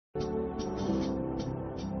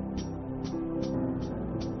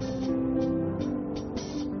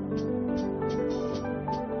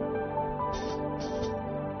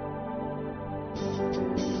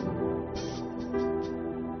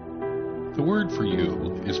Word for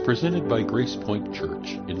You is presented by Grace Point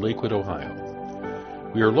Church in Lakewood,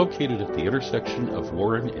 Ohio. We are located at the intersection of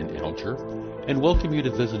Warren and Alger and welcome you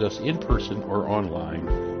to visit us in person or online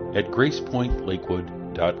at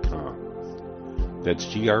gracepointlakewood.com. That's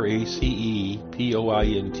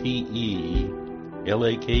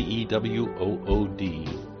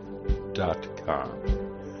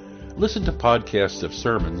GracePointLakewood.com. Listen to podcasts of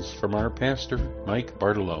sermons from our pastor, Mike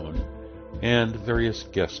Bartolone, and various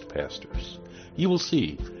guest pastors. You will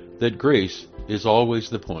see that grace is always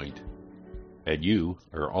the point, and you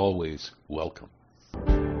are always welcome.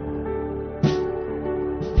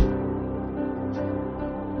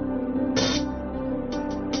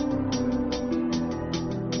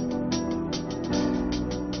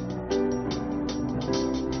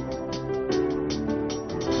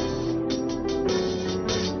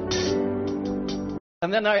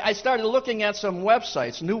 And then I started looking at some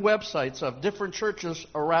websites, new websites of different churches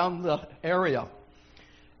around the area.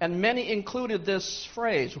 And many included this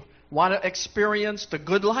phrase, want to experience the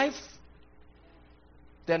good life?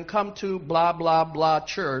 Then come to blah, blah, blah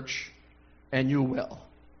church, and you will.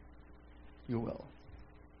 You will.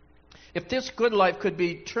 If this good life could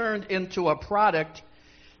be turned into a product,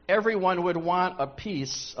 everyone would want a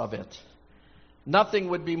piece of it. Nothing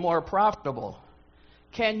would be more profitable.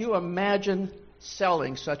 Can you imagine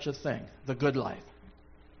selling such a thing, the good life?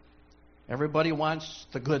 Everybody wants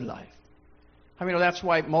the good life. I mean, that's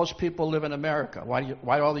why most people live in America. Why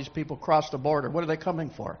do all these people cross the border? What are they coming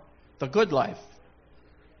for? The good life.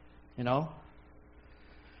 You know?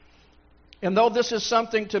 And though this is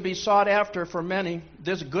something to be sought after for many,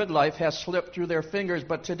 this good life has slipped through their fingers,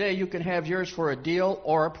 but today you can have yours for a deal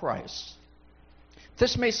or a price.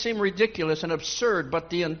 This may seem ridiculous and absurd,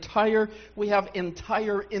 but we have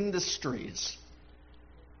entire industries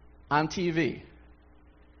on TV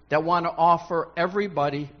that want to offer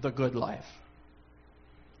everybody the good life.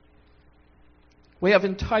 We have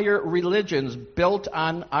entire religions built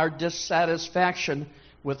on our dissatisfaction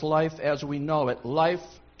with life as we know it.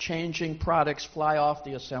 Life-changing products fly off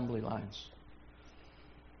the assembly lines.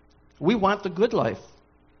 We want the good life,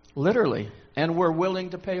 literally, and we're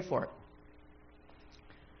willing to pay for it.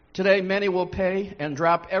 Today, many will pay and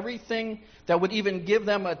drop everything that would even give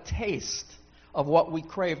them a taste of what we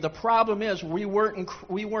crave. The problem is we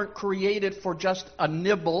weren't created for just a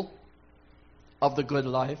nibble of the good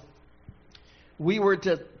life. We were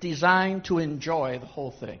designed to enjoy the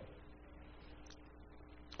whole thing.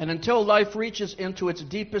 And until life reaches into its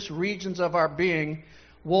deepest regions of our being,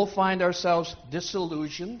 we'll find ourselves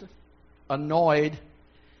disillusioned, annoyed,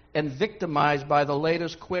 and victimized by the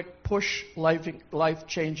latest quick push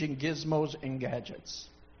life-changing gizmos and gadgets.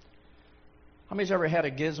 How many's ever had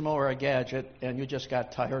a gizmo or a gadget and you just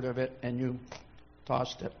got tired of it and you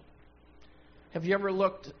tossed it? Have you ever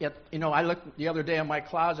looked at, I looked the other day in my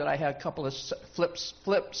closet, I had a couple of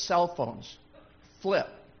flip cell phones. Flip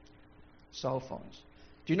cell phones.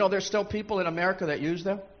 Do you know there's still people in America that use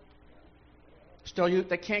them?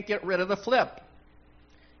 They can't get rid of the flip.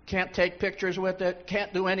 Can't take pictures with it,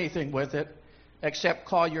 can't do anything with it, except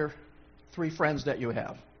call your 3 friends that you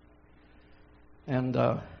have.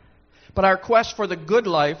 But our quest for the good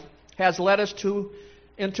life has led us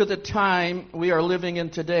into the time we are living in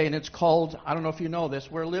today, and it's called, I don't know if you know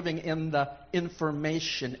this, we're living in the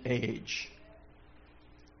information age.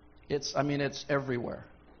 It's everywhere.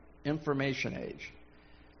 Information age.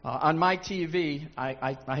 On my TV,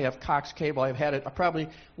 I have Cox Cable. I've had it, probably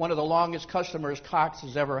one of the longest customers Cox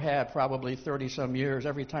has ever had, probably 30-some years.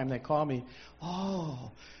 Every time they call me,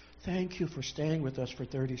 oh, thank you for staying with us for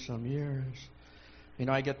 30-some years.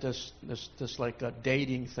 I get this like a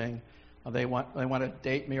dating thing. They want to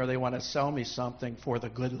date me or they want to sell me something for the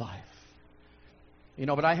good life.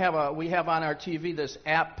 But we have on our TV this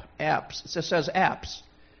apps. It says apps,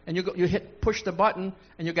 and you push the button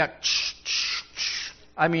and you got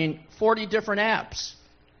 40 different apps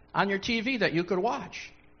on your TV that you could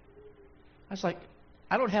watch. I was like,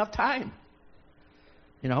 I don't have time.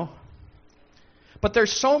 But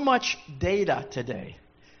there's so much data today.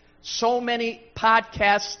 So many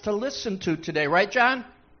podcasts to listen to today, right, John?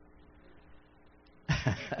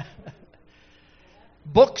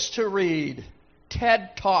 Books to read,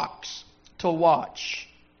 TED Talks to watch,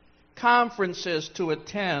 conferences to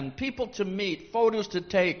attend, people to meet, photos to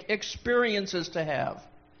take, experiences to have.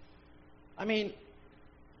 I don't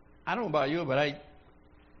know about you, but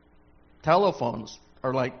telephones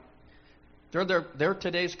are like, they're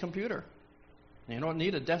today's computer. You don't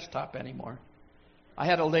need a desktop anymore. I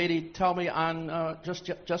had a lady tell me on just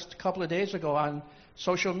a couple of days ago on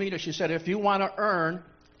social media, she said, if you want to earn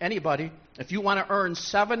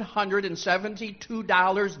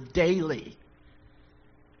 $772 daily,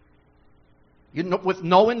 with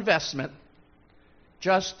no investment.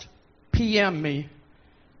 Just PM me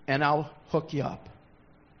and I'll hook you up.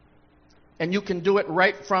 And you can do it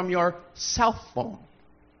right from your cell phone.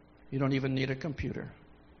 You don't even need a computer.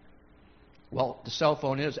 Well, the cell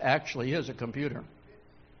phone is a computer.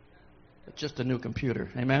 It's just a new computer.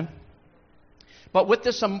 Amen? But with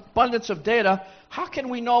this abundance of data, how can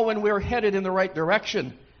we know when we're headed in the right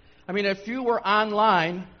direction? I mean, if you were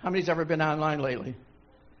online, how many's ever been online lately?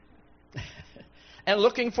 And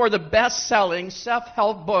looking for the best-selling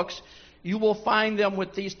self-help books, you will find them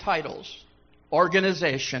with these titles.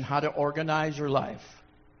 Organization, how to organize your life.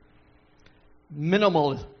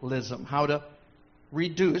 Minimalism, how to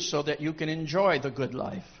reduce so that you can enjoy the good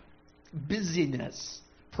life. Busyness,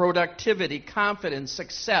 productivity, confidence,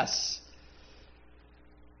 success.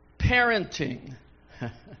 Parenting,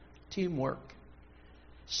 teamwork,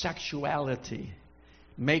 sexuality,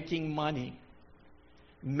 making money,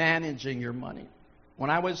 managing your money. When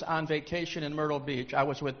I was on vacation in Myrtle Beach, I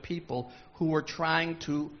was with people who were trying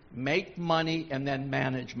to make money and then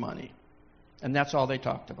manage money. And that's all they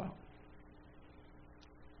talked about.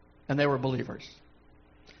 And they were believers.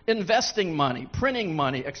 Investing money, printing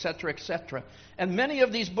money, etc., etc. And many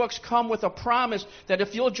of these books come with a promise that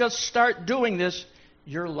if you'll just start doing this,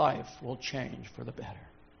 your life will change for the better.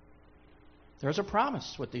 There's a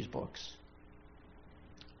promise with these books.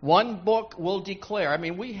 One book will declare,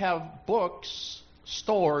 we have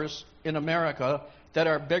stores in America that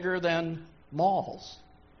are bigger than malls.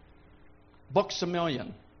 Books A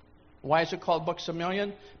Million. Why is it called Books A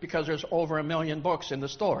Million? Because there's over 1 million books in the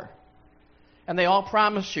store. And they all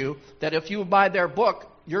promise you that if you buy their book,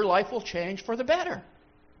 your life will change for the better.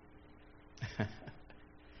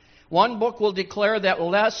 One book will declare that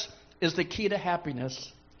less is the key to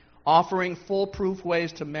happiness, offering foolproof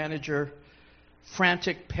ways to manage your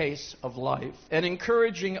frantic pace of life, and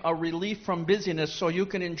encouraging a relief from busyness so you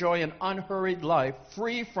can enjoy an unhurried life,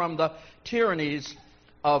 free from the tyrannies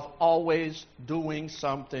of always doing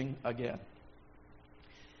something again.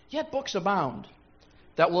 Yet books abound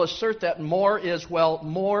that will assert that more is,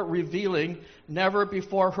 more revealing, never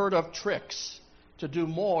before heard of tricks to do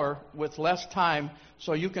more with less time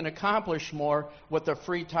so you can accomplish more with the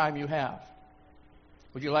free time you have.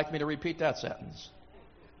 Would you like me to repeat that sentence?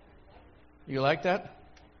 You like that?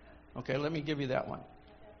 Okay, let me give you that one.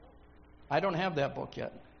 I don't have that book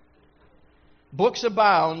yet. Books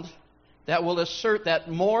abound that will assert that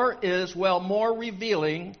more is, more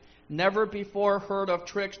revealing, never before heard of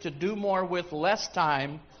tricks to do more with less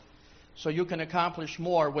time so you can accomplish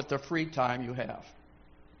more with the free time you have.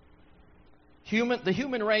 The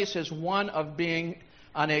human race is one of being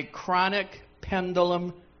on a chronic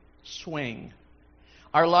pendulum swing.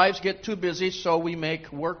 Our lives get too busy, so we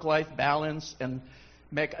make work-life balance and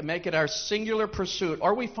make it our singular pursuit,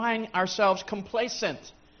 or we find ourselves complacent.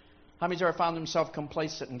 How many have ever found themselves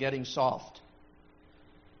complacent and getting soft?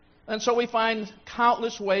 And so we find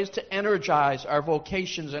countless ways to energize our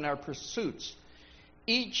vocations and our pursuits.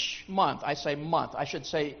 Each month, I should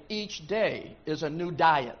say each day is a new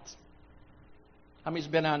diet. How many's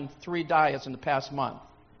been on 3 diets in the past month?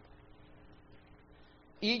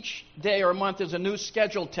 Each day or month is a new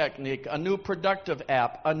schedule technique, a new productive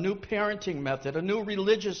app, a new parenting method, a new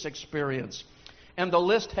religious experience, and the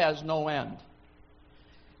list has no end.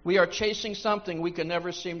 We are chasing something we can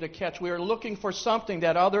never seem to catch. We are looking for something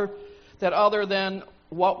that other than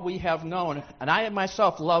what we have known. And I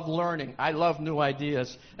myself love learning. I love new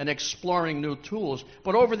ideas and exploring new tools.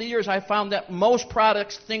 But over the years, I found that most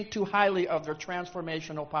products think too highly of their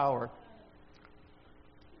transformational power.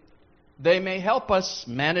 They may help us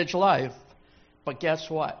manage life, but guess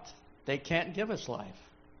what? They can't give us life.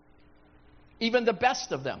 Even the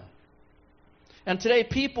best of them. And today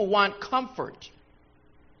people want comfort,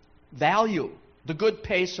 value, the good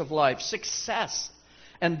pace of life, success,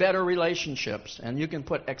 and better relationships. And you can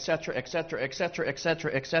put etc., etc., etc.,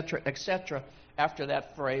 etc., etc., etc. after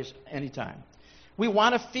that phrase anytime. We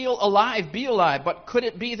want to feel alive, be alive, but could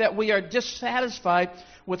it be that we are dissatisfied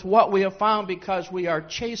with what we have found because we are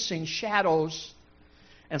chasing shadows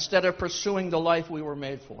instead of pursuing the life we were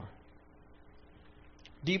made for?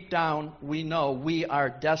 Deep down, we know we are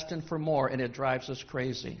destined for more, and it drives us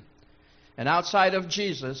crazy. And outside of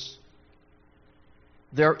Jesus,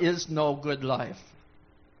 there is no good life.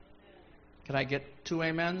 Can I get 2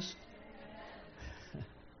 amens?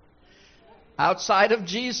 Outside of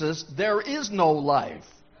Jesus, there is no life,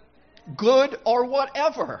 good or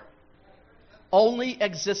whatever, only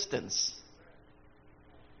existence.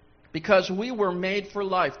 Because we were made for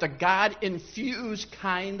life, the God-infused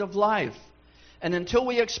kind of life. And until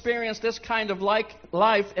we experience this kind of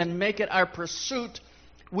life and make it our pursuit,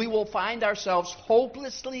 we will find ourselves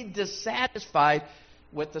hopelessly dissatisfied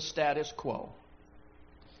with the status quo.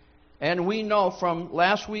 And we know from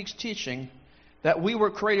last week's teaching that we were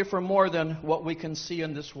created for more than what we can see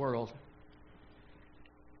in this world.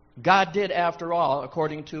 God did, after all,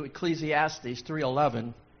 according to Ecclesiastes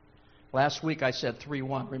 3:11. Last week I said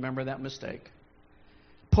 3:1. Remember that mistake?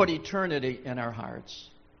 Put eternity in our hearts.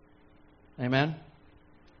 Amen?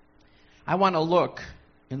 I want to look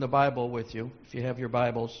in the Bible with you, if you have your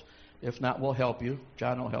Bibles. If not, we'll help you.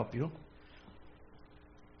 John will help you.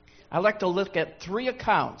 I'd like to look at 3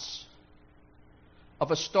 accounts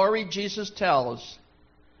of a story Jesus tells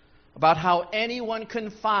about how anyone can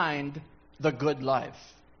find the good life.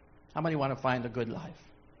 How many want to find the good life?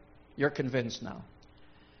 You're convinced now.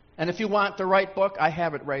 And if you want the right book, I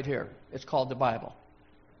have it right here. It's called the Bible.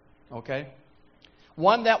 Okay?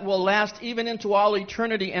 One that will last even into all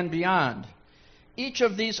eternity and beyond. Each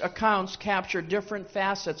of these accounts capture different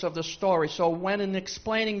facets of the story. So when in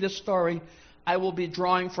explaining this story, I will be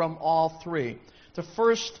drawing from all 3. The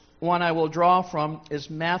first one I will draw from is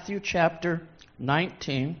Matthew chapter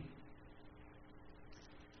 19.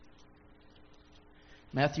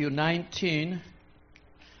 Matthew 19.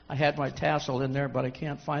 I had my tassel in there, but I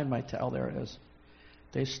can't find my tassel. There it is.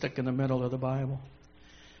 They stick in the middle of the Bible.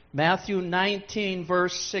 Matthew 19,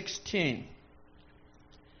 verse 16.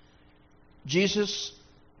 Jesus,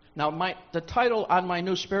 now the title on my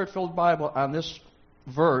New Spirit-Filled Bible on this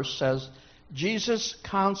verse says, Jesus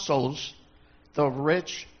counsels the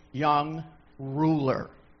rich young ruler.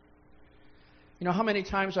 You know how many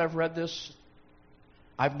times I've read this?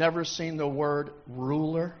 I've never seen the word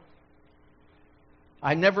ruler.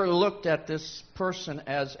 I never looked at this person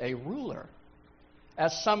as a ruler,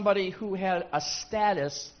 as somebody who had a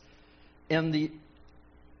status in the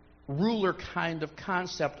ruler kind of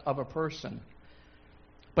concept of a person.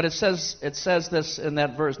 But it says this in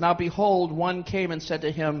that verse. Now behold, one came and said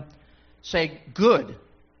to him, say, good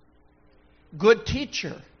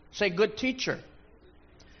teacher. Say, good teacher.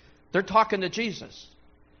 They're talking to Jesus.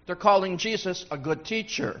 They're calling Jesus a good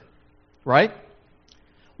teacher, right?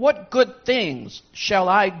 What good things shall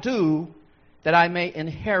I do that I may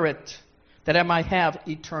inherit, that I might have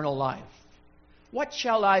eternal life? What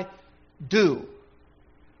shall I do?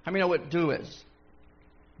 How many know what do is?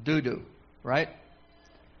 Do, right?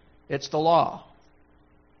 It's the law.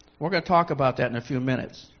 We're going to talk about that in a few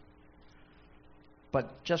minutes.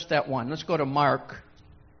 But just that one. Let's go to Mark,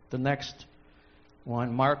 the next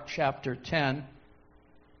one. Mark chapter 10.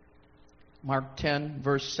 Mark 10,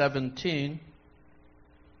 verse 17.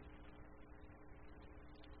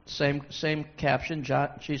 Same caption.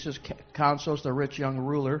 Jesus counsels the rich young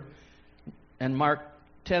ruler. And Mark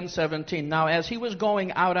 10:17. Now, as he was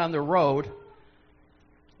going out on the road,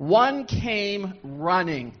 one came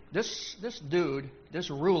running. This dude, this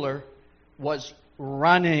ruler, was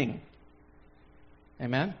running.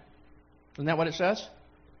 Amen? Isn't that what it says?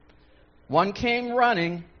 One came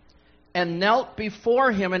running and knelt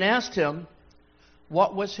before him and asked him,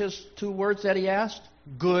 what was his 2 words that he asked?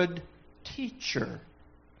 Good teacher.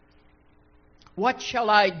 What shall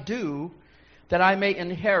I do that I may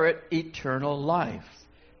inherit eternal life?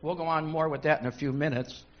 We'll go on more with that in a few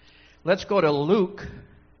minutes. Let's go to Luke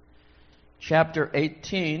chapter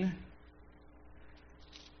 18.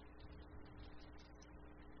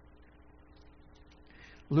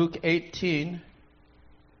 Luke 18,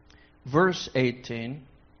 verse 18.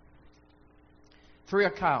 3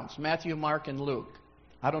 accounts, Matthew, Mark, and Luke.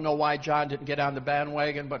 I don't know why John didn't get on the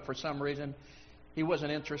bandwagon, but for some reason he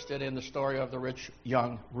wasn't interested in the story of the rich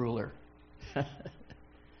young ruler.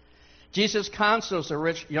 Jesus counsels the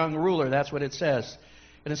rich young ruler. That's what it says.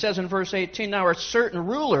 And it says in verse 18, now a certain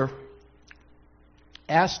ruler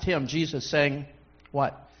asked him, Jesus, saying,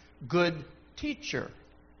 what? Good teacher.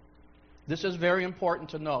 This is very important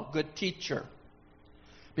to know. Good teacher.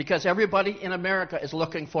 Because everybody in America is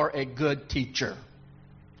looking for a good teacher.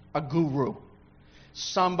 A guru.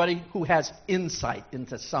 Somebody who has insight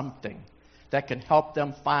into something that can help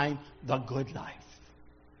them find the good life.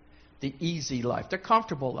 The easy life. The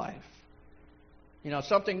comfortable life. You know,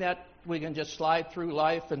 something that we can just slide through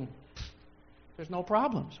life and there's no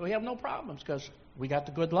problems. We have no problems because we got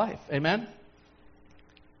the good life. Amen?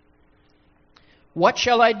 What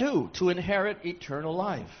shall I do to inherit eternal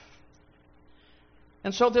life?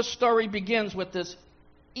 And so this story begins with this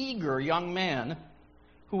eager young man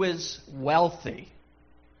who is wealthy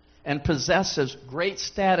and possesses great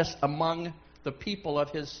status among the people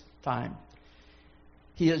of his time.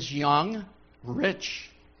 He is young,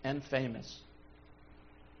 rich, and famous.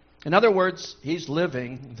 In other words, he's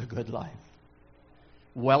living the good life.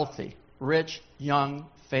 Wealthy, rich, young,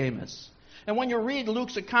 famous. And when you read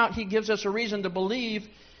Luke's account, he gives us a reason to believe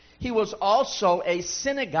he was also a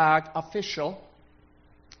synagogue official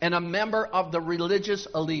and a member of the religious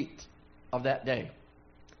elite of that day.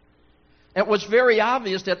 It was very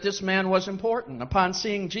obvious that this man was important. Upon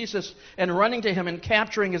seeing Jesus and running to him and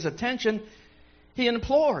capturing his attention, he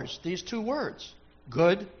implores these two words,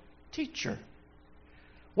 "Good teacher.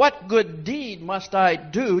 What good deed must I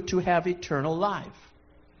do to have eternal life?"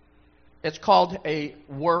 It's called a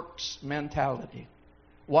works mentality.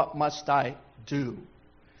 What must I do?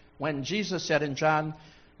 When Jesus said in John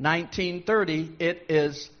 19:30, "It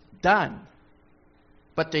is done."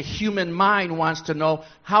 But the human mind wants to know,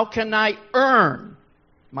 how can I earn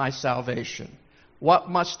my salvation? What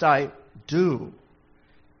must I do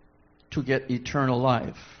to get eternal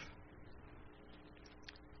life?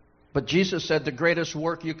 But Jesus said the greatest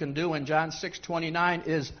work you can do in John 6:29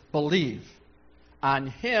 is believe on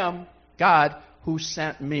Him, God, who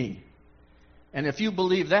sent me. And if you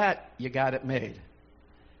believe that, you got it made.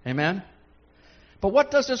 Amen? But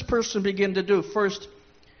what does this person begin to do? First,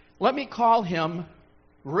 let me call him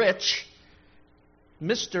Rich,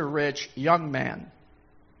 Mr. Rich Young Man.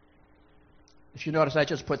 If you notice, I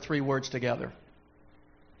just put three words together.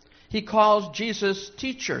 He calls Jesus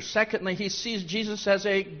teacher. Secondly, he sees Jesus as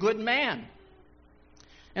a good man.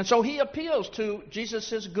 And so he appeals to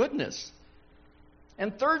Jesus' goodness.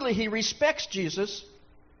 And thirdly, he respects Jesus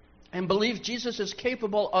and believes Jesus is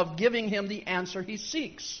capable of giving him the answer he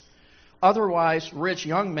seeks. Otherwise, rich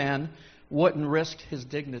young man wouldn't risk his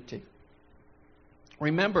dignity.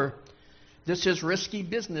 Remember, this is risky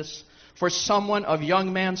business for someone of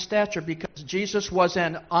young man's stature because Jesus was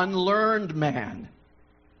an unlearned man.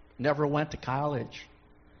 Never went to college.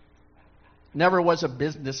 Never was a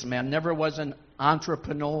businessman. Never was an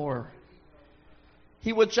entrepreneur.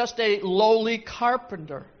 He was just a lowly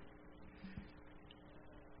carpenter.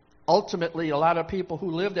 Ultimately, a lot of people who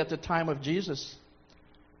lived at the time of Jesus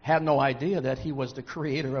had no idea that he was the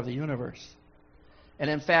creator of the universe. And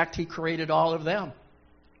in fact, he created all of them.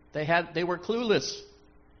 They were clueless.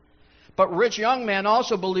 But rich young man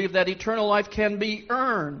also believed that eternal life can be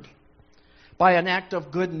earned by an act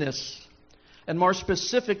of goodness, and more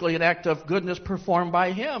specifically, an act of goodness performed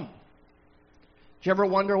by him. Do you ever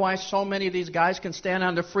wonder why so many of these guys can stand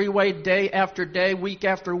on the freeway day after day, week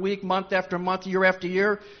after week, month after month, year after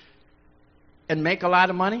year, and make a lot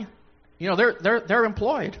of money? You know, they're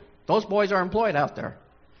employed. Those boys are employed out there.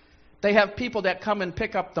 They have people that come and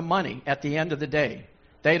pick up the money at the end of the day.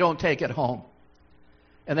 They don't take it home.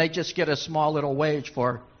 And they just get a small little wage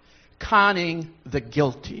for conning the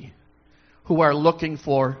guilty who are looking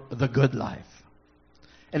for the good life.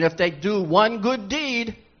 And if they do one good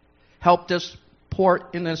deed, help this poor,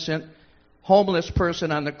 innocent, homeless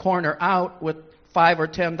person on the corner out with $5 or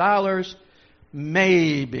 $10,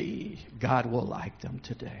 maybe God will like them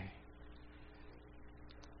today.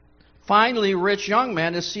 Finally, rich young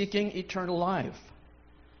man is seeking eternal life.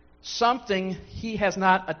 Something he has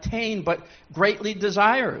not attained but greatly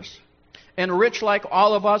desires. And rich, like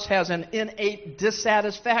all of us, has an innate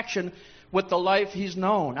dissatisfaction with the life he's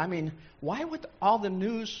known. I mean, why would all the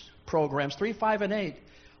news programs, 3, 5, and 8,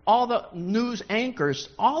 all the news anchors,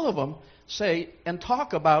 all of them say and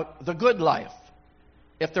talk about the good life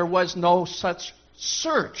if there was no such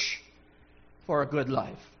search for a good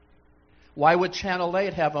life? Why would Channel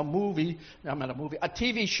 8 have a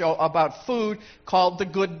TV show about food called The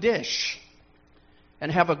Good Dish and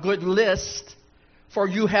have a good list for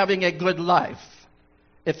you having a good life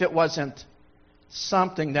if it wasn't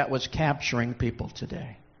something that was capturing people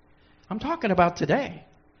today? I'm talking about today.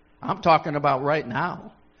 I'm talking about right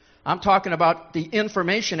now. I'm talking about the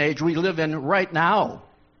information age we live in right now.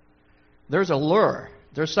 There's a lure.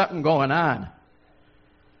 There's something going on.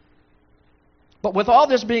 But with all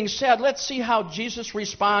this being said, let's see how Jesus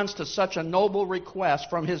responds to such a noble request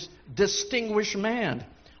from his distinguished man.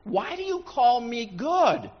 Why do you call me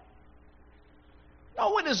good? No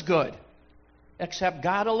one is good except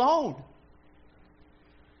God alone.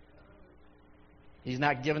 He's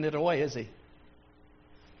not giving it away, is he?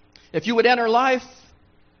 If you would enter life,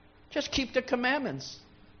 just keep the commandments.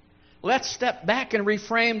 Let's step back and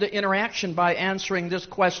reframe the interaction by answering this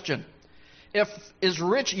question. Is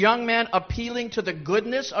rich young man appealing to the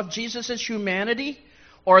goodness of Jesus' humanity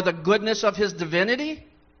or the goodness of his divinity?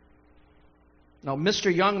 No,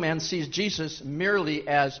 Mr. Young Man sees Jesus merely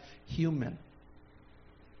as human.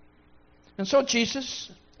 And so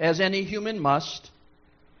Jesus, as any human must,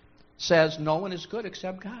 says no one is good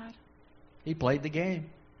except God. He played the game.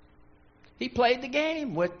 He played the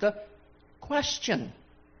game with the question.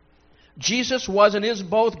 Jesus was and is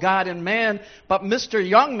both God and man, but Mr.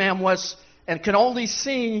 Young Man was and can only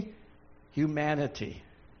see humanity.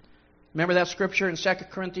 Remember that scripture in 2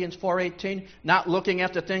 Corinthians 4:18? Not looking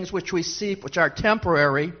at the things which we see, which are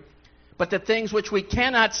temporary, but the things which we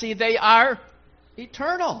cannot see, they are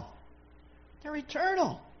eternal. They're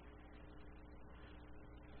eternal.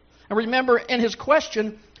 And remember, in his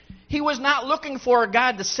question, he was not looking for a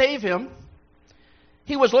God to save him.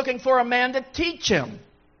 He was looking for a man to teach him.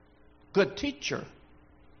 Good teacher,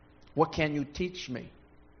 what can you teach me?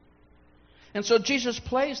 And so Jesus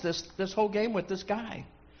plays this whole game with this guy.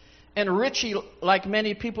 And Richie, like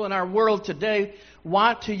many people in our world today,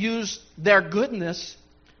 want to use their goodness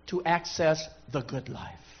to access the good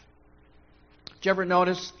life. Did you ever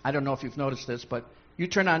notice, I don't know if you've noticed this, but you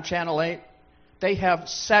turn on Channel 8, they have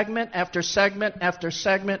segment after segment after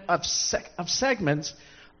segment of segments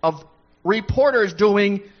of reporters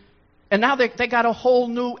doing, and now they got a whole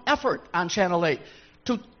new effort on Channel 8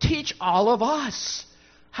 to teach all of us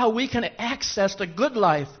how we can access the good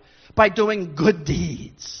life by doing good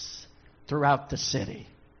deeds throughout the city.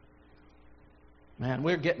 Man,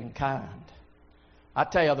 we're getting conned. I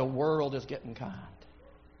tell you, the world is getting conned.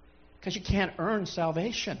 Because you can't earn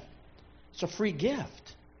salvation. It's a free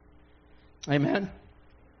gift. Amen?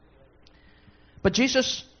 But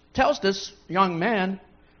Jesus tells this young man,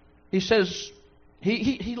 he says, he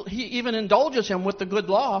even indulges him with the good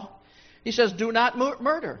law. He says, do not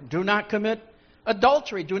murder, do not commit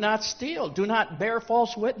adultery, do not steal, do not bear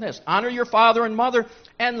false witness, honor your father and mother,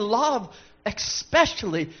 and love,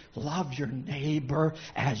 especially love your neighbor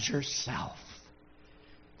as yourself.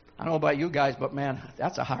 I don't know about you guys, but man,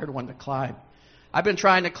 that's a hard one to climb. I've been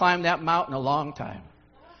trying to climb that mountain a long time.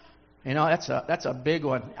 You know, that's a big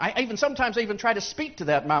one. Sometimes I even try to speak to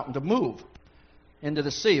that mountain to move into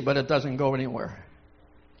the sea, but it doesn't go anywhere.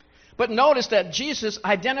 But notice that Jesus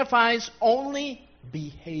identifies only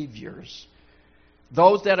behaviors,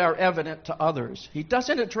 those that are evident to others. He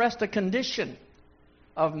doesn't address the condition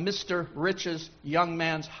of Mr. Rich's young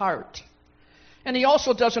man's heart. And he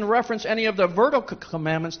also doesn't reference any of the vertical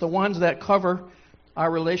commandments, the ones that cover our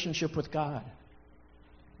relationship with God.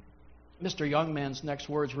 Mr. Young Man's next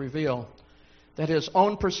words reveal that his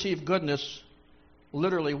own perceived goodness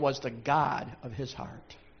literally was the God of his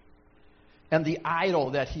heart and the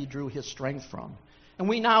idol that he drew his strength from. And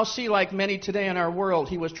we now see, like many today in our world,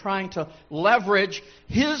 he was trying to leverage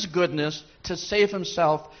his goodness to save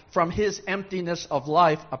himself from his emptiness of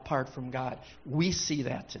life apart from God. We see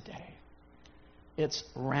that today. It's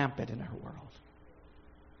rampant in our world.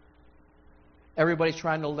 Everybody's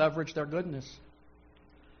trying to leverage their goodness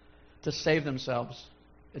to save themselves.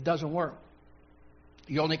 It doesn't work.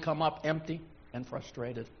 You only come up empty and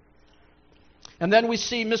frustrated. And then we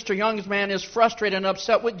see Mr. Young's man is frustrated and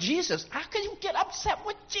upset with Jesus. How can you get upset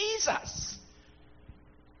with Jesus?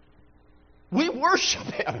 We worship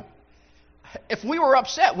him. If we were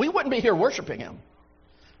upset, we wouldn't be here worshiping him.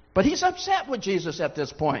 But he's upset with Jesus at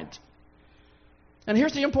this point. And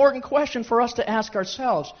here's the important question for us to ask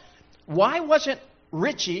ourselves. Why wasn't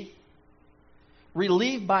Richie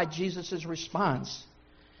relieved by Jesus' response?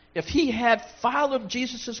 If he had followed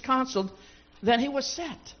Jesus' counsel, then he was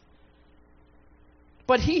set.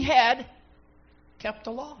 But he had kept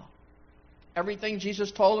the law. Everything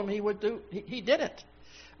Jesus told him he would do, he did it.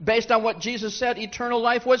 Based on what Jesus said, eternal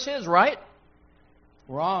life was his, right?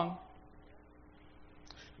 Wrong.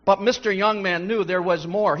 But Mr. Young Man knew there was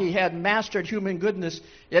more. He had mastered human goodness,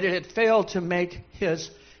 yet it had failed to make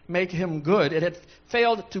him good. It had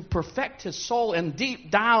failed to perfect his soul, and deep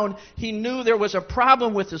down he knew there was a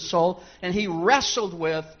problem with his soul, and he wrestled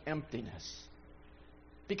with emptiness.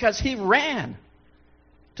 Because he ran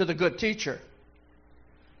to the good teacher.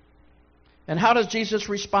 And how does Jesus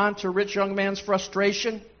respond to rich young man's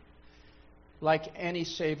frustration? Like any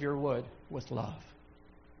Savior would, with love,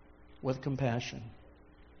 with compassion.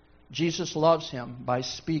 Jesus loves him by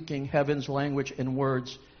speaking heaven's language in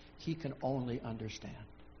words he can only understand.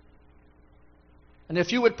 And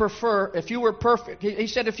if you would prefer, if you were perfect, he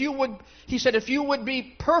said, if you would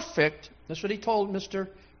be perfect, that's what he told Mr.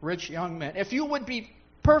 Rich Young Man. If you would be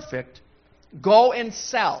perfect, go and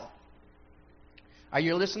sell. Are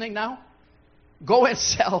you listening now? Go and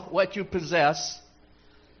sell what you possess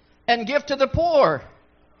and give to the poor,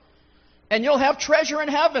 and you'll have treasure in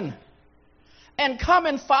heaven. And come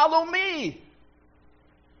and follow me.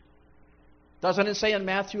 Doesn't it say in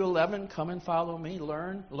Matthew 11, come and follow me,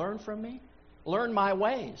 learn from me? Learn my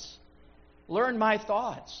ways. Learn my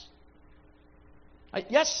thoughts.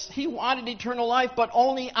 Yes, he wanted eternal life, but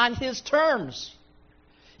only on his terms.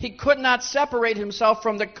 He could not separate himself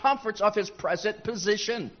from the comforts of his present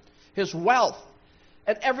position, his wealth,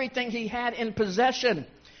 and everything he had in possession.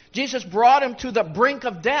 Jesus brought him to the brink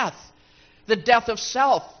of death, the death of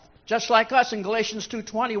self, Just like us in Galatians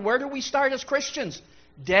 2:20, where do we start as Christians?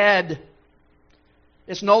 Dead.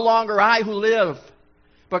 It's no longer I who live,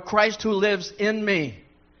 but Christ who lives in me.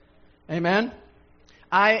 Amen?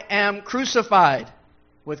 I am crucified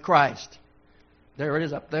with Christ. There it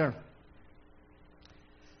is up there.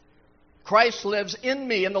 Christ lives in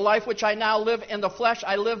me. In the life which I now live in the flesh,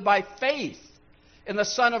 I live by faith in the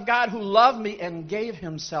Son of God who loved me and gave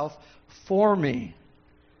himself for me.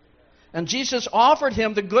 And Jesus offered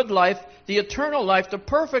him the good life, the eternal life, the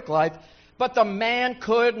perfect life, but the man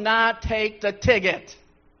could not take the ticket.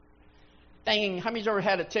 Dang. How many's ever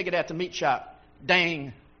had a ticket at the meat shop?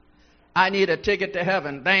 Dang. I need a ticket to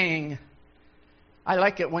heaven. Dang. I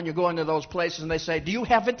like it when you go into those places and they say, do you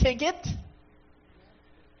have a ticket?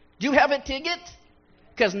 Do you have a ticket?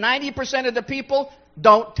 Because 90% of the people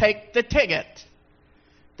don't take the ticket.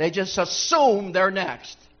 They just assume they're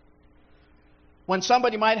next. When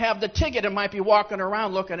somebody might have the ticket and might be walking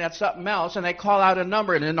around looking at something else, and they call out a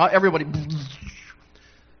number, and then everybody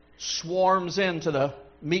swarms into the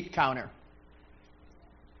meat counter.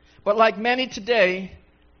 But like many today,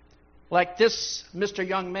 like this Mr.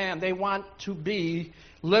 Young Man, they want to be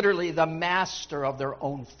literally the master of their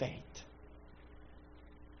own fate.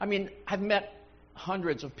 I mean, I've met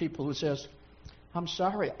hundreds of people who says, I'm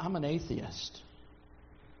sorry, I'm an atheist.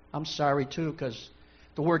 I'm sorry, too, because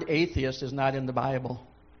the word atheist is not in the Bible.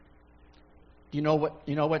 You know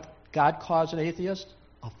what God calls an atheist?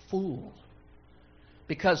 A fool.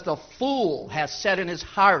 Because the fool has said in his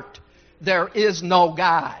heart, there is no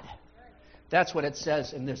God. That's what it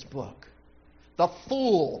says in this book. The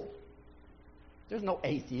fool. There's no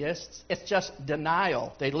atheists. It's just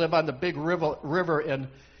denial. They live on the big river in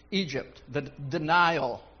Egypt. The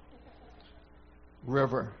denial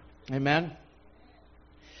river. Amen?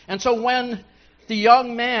 And so when the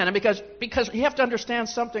young man, and because you have to understand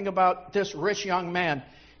something about this rich young man.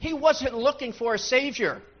 He wasn't looking for a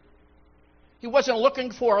Savior. He wasn't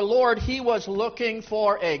looking for a Lord. He was looking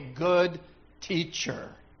for a good teacher.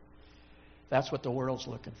 That's what the world's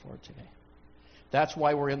looking for today. That's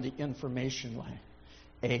why we're in the information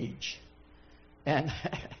age. And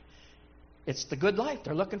it's the good life.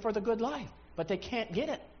 They're looking for the good life, but they can't get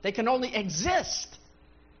it. They can only exist.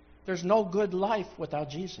 There's no good life without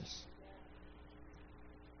Jesus.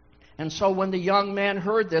 And so when the young man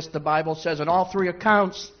heard this, the Bible says in all three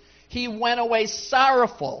accounts, he went away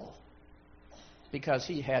sorrowful because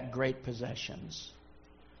he had great possessions.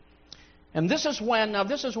 And this is when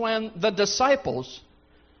the disciples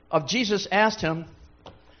of Jesus asked him,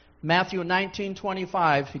 Matthew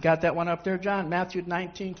 19:25. You got that one up there, John? Matthew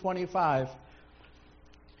 19:25.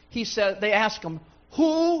 He said, they asked him,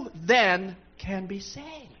 who then can be saved?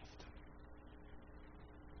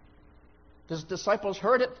 The disciples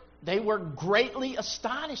heard it. They were greatly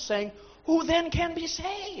astonished, saying, who then can be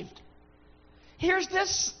saved? Here's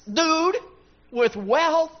this dude with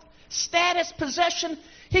wealth, status, possession.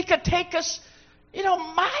 He could take us,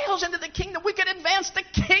 miles into the kingdom. We could advance the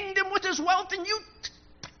kingdom with his wealth, and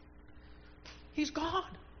he's gone.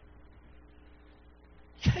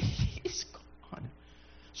 He's gone.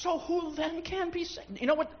 So who then can be saved? You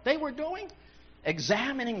know what they were doing?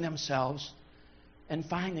 Examining themselves and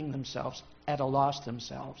finding themselves at a loss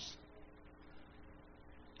themselves.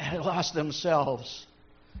 At a loss themselves.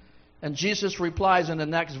 And Jesus replies in the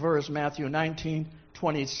next verse, Matthew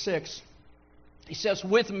 19:26. He says,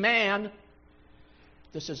 with man,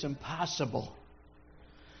 this is impossible.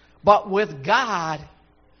 But with God,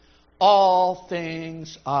 all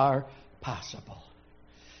things are possible.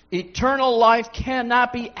 Eternal life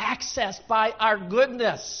cannot be accessed by our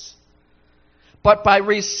goodness, but by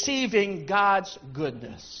receiving God's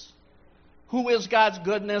goodness. Who is God's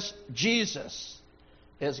goodness? Jesus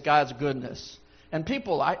is God's goodness. And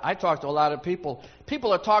people, I talk to a lot of people.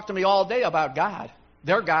 People have talked to me all day about God.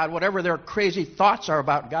 Their God, whatever their crazy thoughts are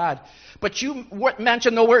about God. But you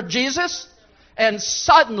mention the word Jesus, and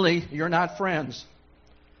suddenly you're not friends.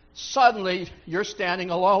 Suddenly you're standing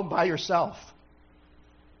alone by yourself.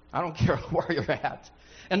 I don't care where you're at.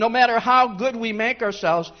 And no matter how good we make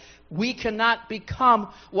ourselves, we cannot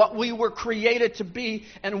become what we were created to be,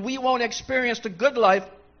 and we won't experience the good life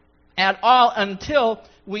at all until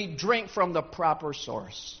we drink from the proper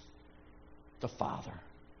source. The Father,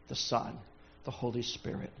 the Son, the Holy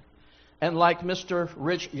Spirit. And like Mr.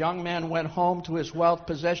 Rich Young Man went home to his wealth,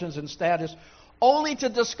 possessions, and status, only to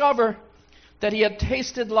discover that he had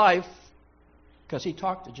tasted life because he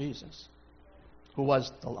talked to Jesus, who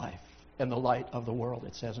was the life and the light of the world,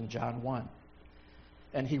 it says in John 1.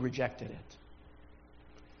 And he rejected it.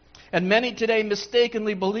 And many today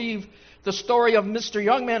mistakenly believe the story of Mr.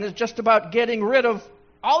 Young Man is just about getting rid of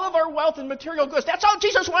all of our wealth and material goods. That's all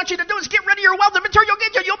Jesus wants you to do is get rid of your wealth and material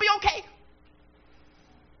goods and you'll be okay.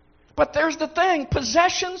 But there's the thing.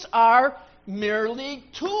 Possessions are merely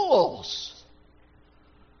tools.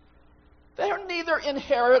 They're neither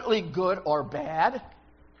inherently good or bad.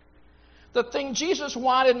 The thing Jesus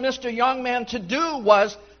wanted Mr. Young Man to do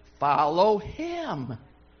was follow him.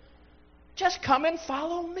 Just come and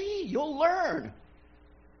follow me. You'll learn.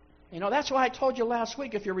 You know, that's why I told you last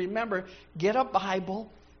week, if you remember, get a Bible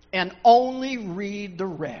and only read the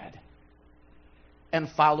red and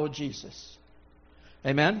follow Jesus.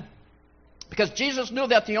 Amen? Because Jesus knew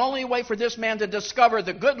that the only way for this man to discover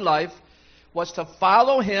the good life was to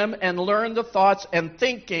follow him and learn the thoughts and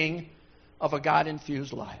thinking of a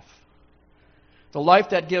God-infused life. The life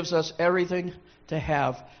that gives us everything to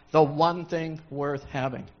have, the one thing worth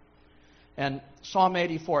having. And Psalm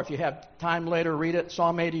 84, if you have time later, read it.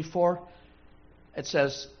 Psalm 84, it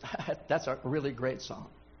says, that's a really great song.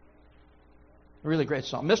 Really great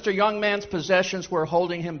song. Mr. Young Man's possessions were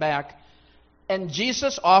holding him back, and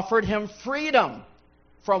Jesus offered him freedom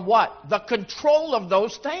from what? The control of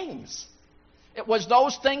those things. It was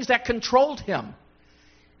those things that controlled him.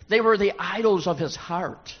 They were the idols of his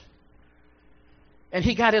heart. And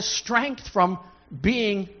he got his strength from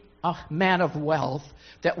being a man of wealth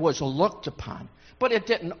that was looked upon. But it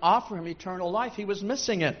didn't offer him eternal life. He was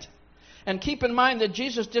missing it. And keep in mind that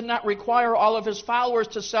Jesus did not require all of his followers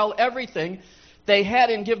to sell everything they had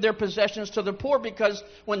and give their possessions to the poor, because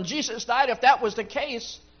when Jesus died, if that was the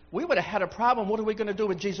case, we would have had a problem. What are we going to do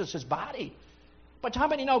with Jesus' body? But how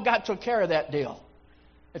many know God took care of that deal?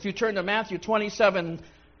 If you turn to Matthew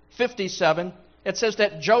 27:57, it says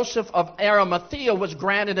that Joseph of Arimathea was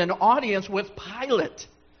granted an audience with Pilate.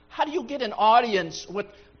 How do you get an audience with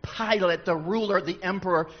Pilate, the ruler, the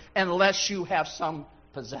emperor, unless you have some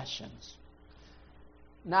possessions?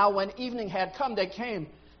 Now, when evening had come,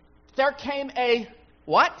 there came a,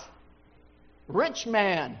 what? Rich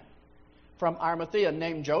man from Arimathea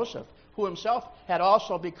named Joseph, who himself had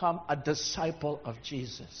also become a disciple of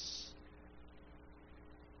Jesus.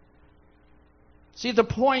 See, the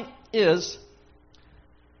point is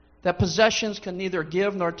that possessions can neither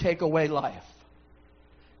give nor take away life.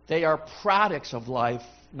 They are products of life,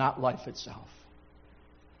 not life itself.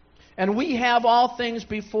 And we have all things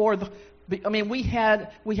before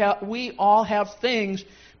we all have things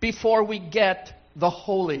before we get the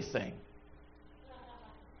holy thing.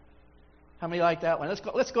 How many like that one?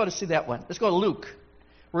 Let's go to see that one. Let's go to Luke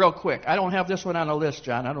real quick. I don't have this one on the list,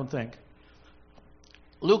 John, I don't think.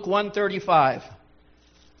 Luke 1:35.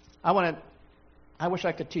 I wish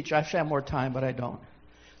I could teach. I should have more time, but I don't.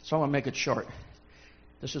 So I'm going to make it short.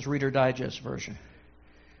 This is Reader Digest version.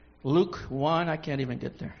 Luke 1, I can't even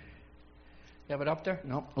get there. You have it up there?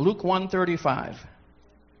 No. Luke 1:35.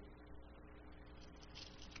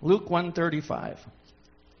 Luke 1:35.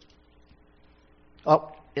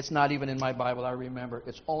 Oh, it's not even in my Bible, I remember.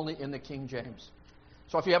 It's only in the King James.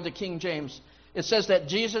 So if you have the King James, it says that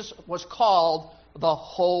Jesus was called the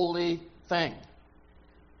holy thing.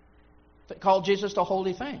 They called Jesus the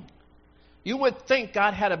holy thing. You would think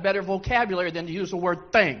God had a better vocabulary than to use the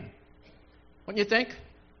word thing. Wouldn't you think?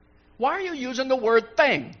 Why are you using the word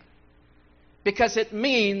thing? Because it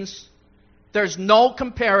means there's no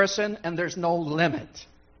comparison and there's no limit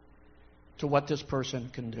to what this person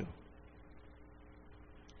can do.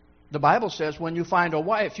 The Bible says when you find a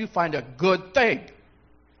wife, you find a good thing.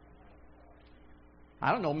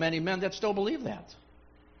 I don't know many men that still believe that.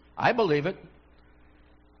 I believe it.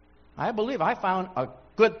 I believe I found a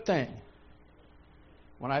good thing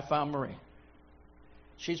when I found Marie.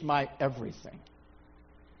 She's my everything.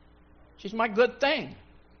 She's my good thing.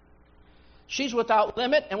 She's without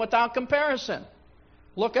limit and without comparison.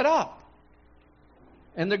 Look it up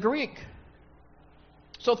in the Greek.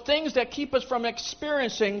 So things that keep us from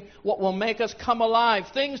experiencing what will make us come alive,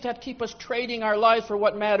 things that keep us trading our lives for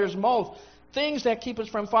what matters most, things that keep us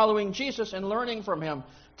from following Jesus and learning from Him.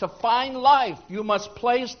 To find life, you must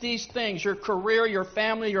place these things, your career, your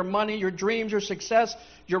family, your money, your dreams, your success,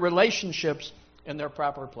 your relationships, in their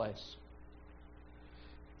proper place.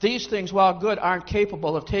 These things, while good, aren't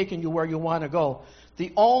capable of taking you where you want to go.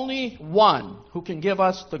 The only one who can give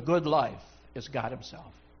us the good life is God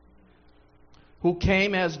Himself, who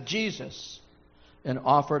came as Jesus and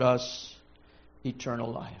offered us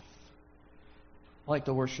eternal life. I'd like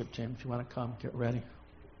the worship team, if you want to come, get ready.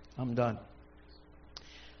 I'm done.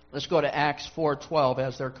 Let's go to Acts 4:12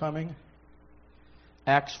 as they're coming.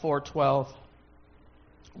 Acts 4:12,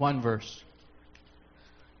 one verse.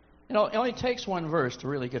 You know, it only takes one verse to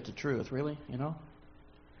really get the truth, really, you know.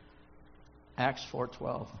 Acts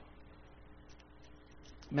 4:12.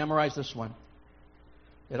 Memorize this one.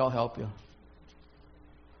 It'll help you.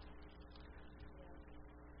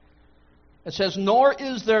 It says, nor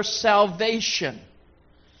is there salvation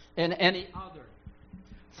in any other,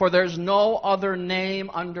 for there's no other name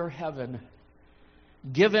under heaven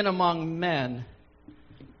given among men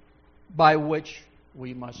by which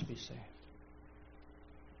we must be saved.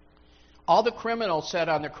 All the criminal said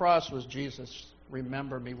on the cross was, Jesus,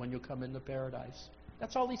 remember me when you come into paradise.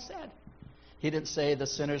 That's all he said. He didn't say the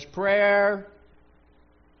sinner's prayer.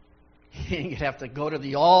 He didn't have to go to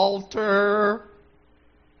the altar.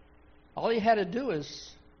 All he had to do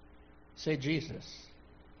is say, Jesus,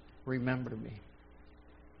 remember me.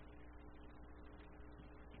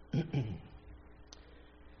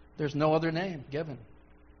 There's no other name given.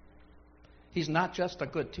 He's not just a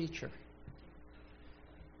good teacher.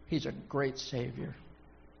 He's a great Savior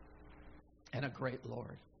and a great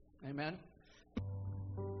Lord. Amen?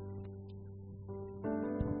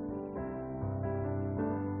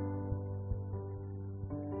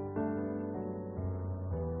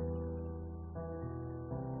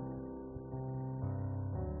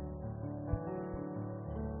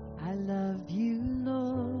 I love you,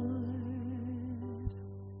 Lord.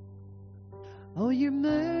 Oh, your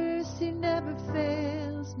mercy never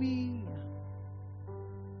fails me.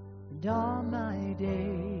 And all my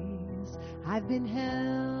days I've been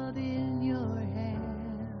held in your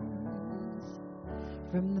hands.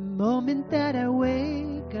 From the moment that I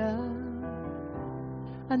wake up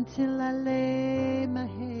until I lay my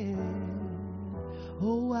head,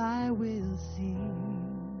 oh, I will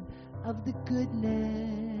sing of the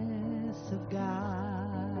goodness of God.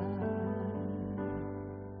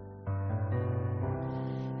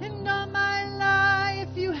 And all my life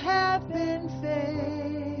you have been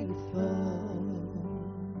faithful.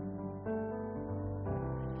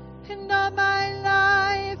 And all my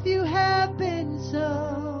life you have been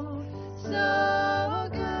so, so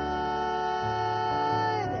good.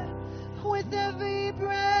 With every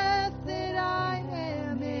breath that I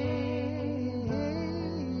am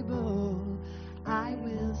able, I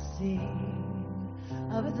will sing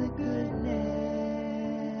of the goodness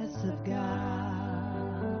of God.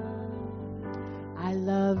 I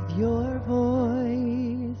love your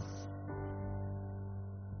voice.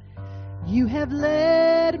 You have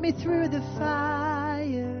led me through the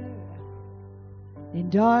fire. In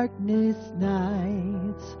darkness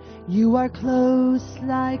nights, you are close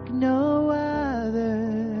like no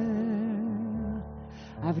other.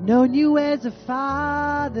 I've known you as a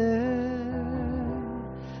father.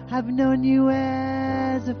 I've known you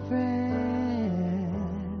as a friend.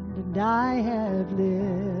 And I have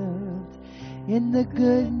lived in the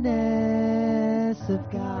goodness of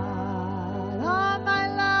God all my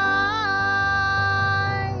life.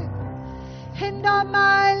 And all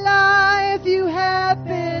my life you have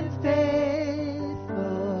been faithful.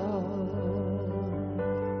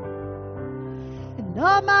 And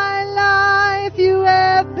all my life you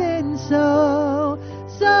have been so,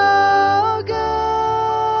 so good.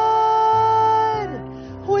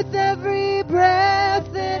 With every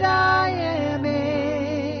breath that I am able,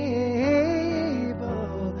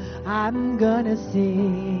 I'm gonna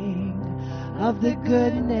sing of the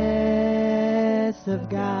goodness of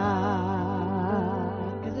God.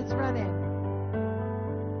 'Cause it's running.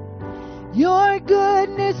 Your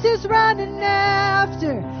goodness is running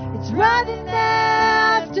after. It's running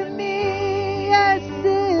after me. Yes,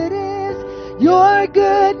 it is. Your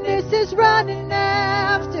goodness is running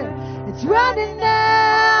after. It's running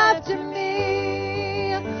after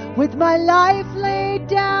me. With my life laid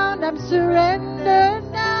down, I'm surrendered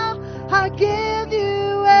now. I give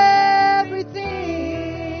you everything.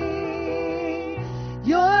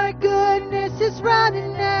 Your goodness is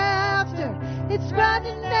running after. It's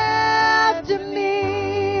running after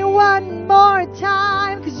me. One more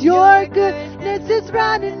time, 'cause your goodness is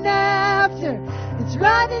running after. It's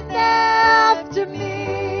running after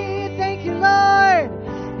me. Thank you, Lord.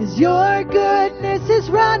 'Cause your goodness is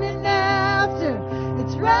running after.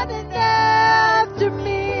 It's running after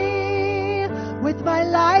me. With my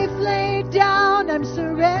life laid down, I'm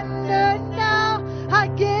surrendered now. I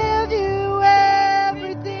give you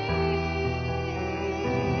everything.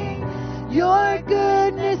 Your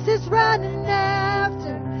goodness is running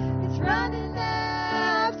after. It's running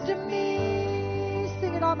after me.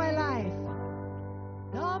 Sing it all my life.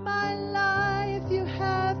 All my life you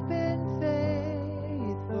have been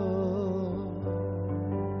faithful.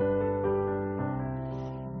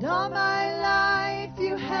 And all my life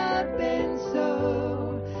you have been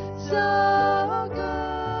so, so good.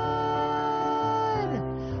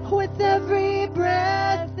 With every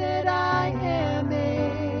breath that I am able,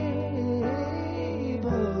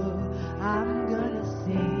 I'm gonna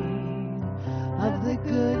sing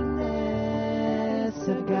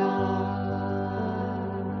of God.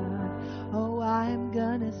 Oh, I'm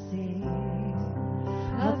gonna sing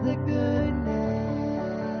of the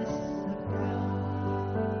goodness of God.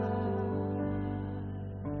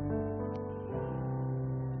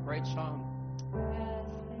 Great song. Yes,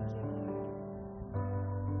 thank you, Lord.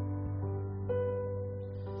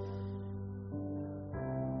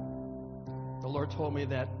 The Lord told me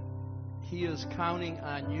that He is counting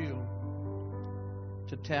on you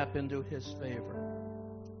to tap into His favor.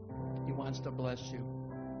 He wants to bless you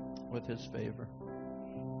with His favor.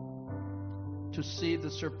 To see the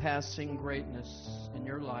surpassing greatness in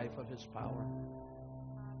your life of His power.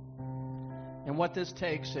 And what this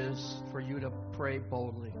takes is for you to pray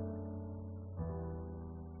boldly.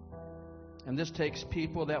 And this takes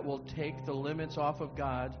people that will take the limits off of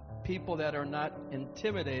God, people that are not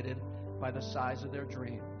intimidated by the size of their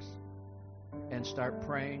dreams, and start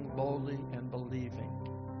praying boldly and believing,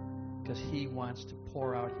 because He wants to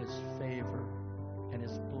pour out His favor and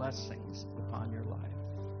His blessings upon your life.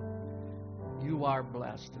 You are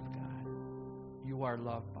blessed of God. You are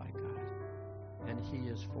loved by God. And He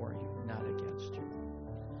is for you, not against you.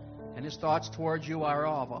 And His thoughts towards you are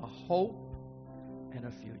of a hope and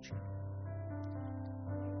a future.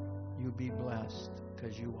 You be blessed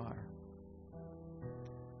because you are.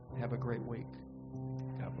 Have a great week.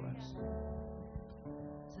 God bless.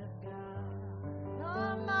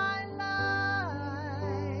 All my life,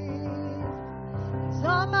 'cause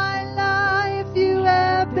all my life you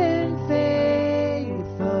have been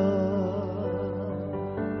faithful,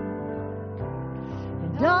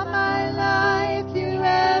 and all my life you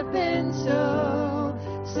have been so,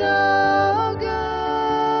 so good.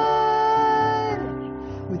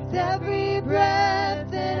 With every breath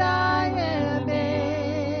that I am able,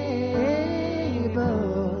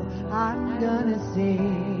 I'm gonna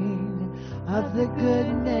sing of the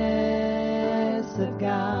goodness of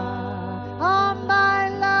God. All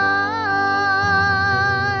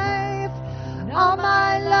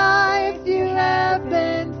my life you have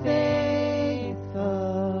been faithful.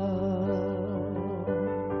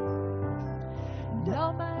 And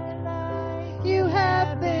all my life you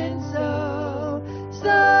have been so,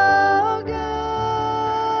 so good.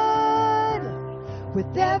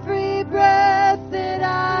 With every breath that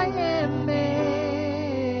I am able,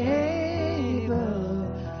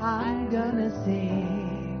 I'm gonna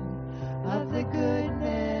sing of the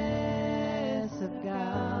goodness of God.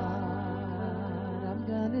 I'm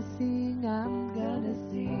gonna sing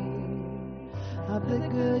of the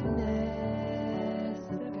goodness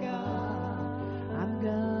of God. I'm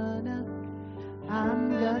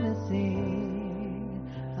gonna sing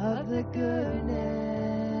of the goodness